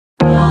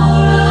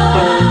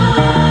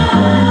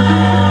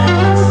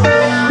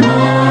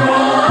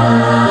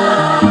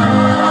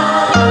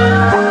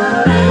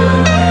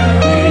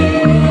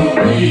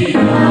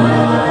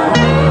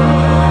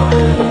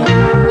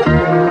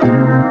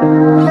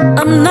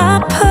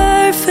not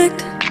perfect.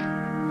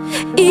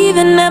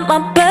 Even at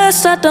my best,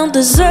 I don't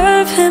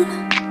deserve him.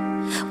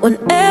 When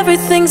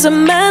everything's a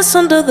mess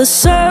under the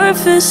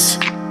surface,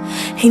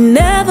 he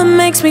never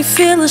makes me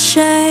feel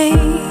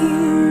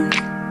ashamed.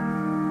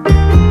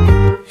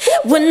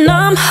 When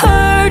I'm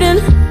hurting,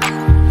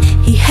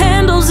 he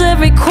handles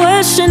every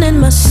question in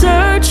my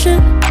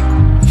searching.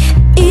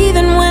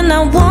 Even when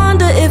I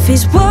wonder if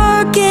he's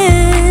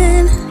working,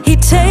 he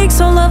takes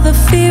all of the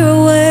fear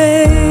away.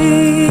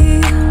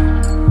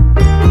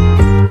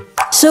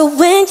 So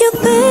when you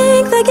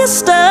think that you're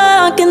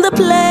stuck in the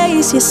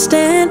place you're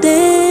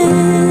standing,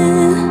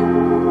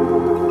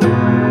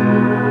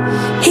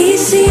 he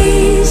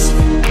sees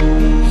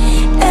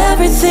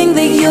everything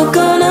that you're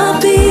gonna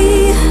be.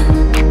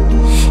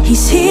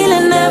 He's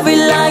healing every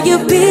lie you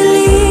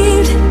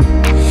believed.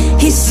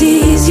 He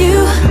sees you,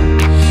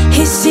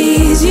 he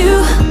sees you,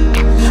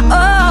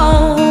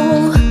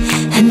 oh,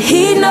 and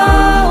he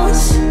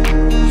knows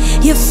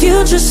your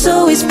future, so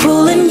he's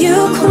pulling you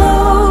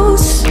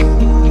close.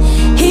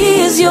 He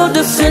is your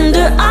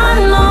defender, I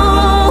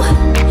know.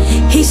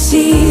 He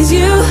sees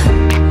you,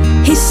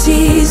 he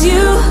sees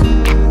you,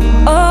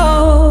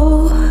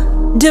 oh.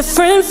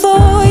 Different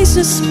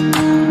voices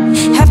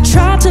have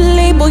tried to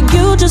label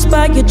you just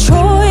by your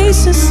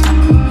choices,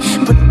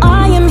 but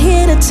I am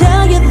here to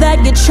tell you that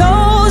you're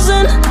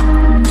chosen.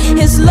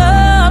 His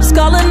love's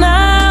calling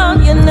out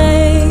your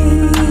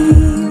name.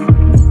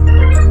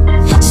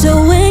 So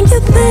when you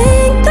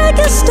think that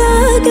you're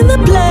stuck in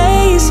the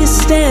place you're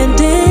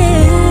standing,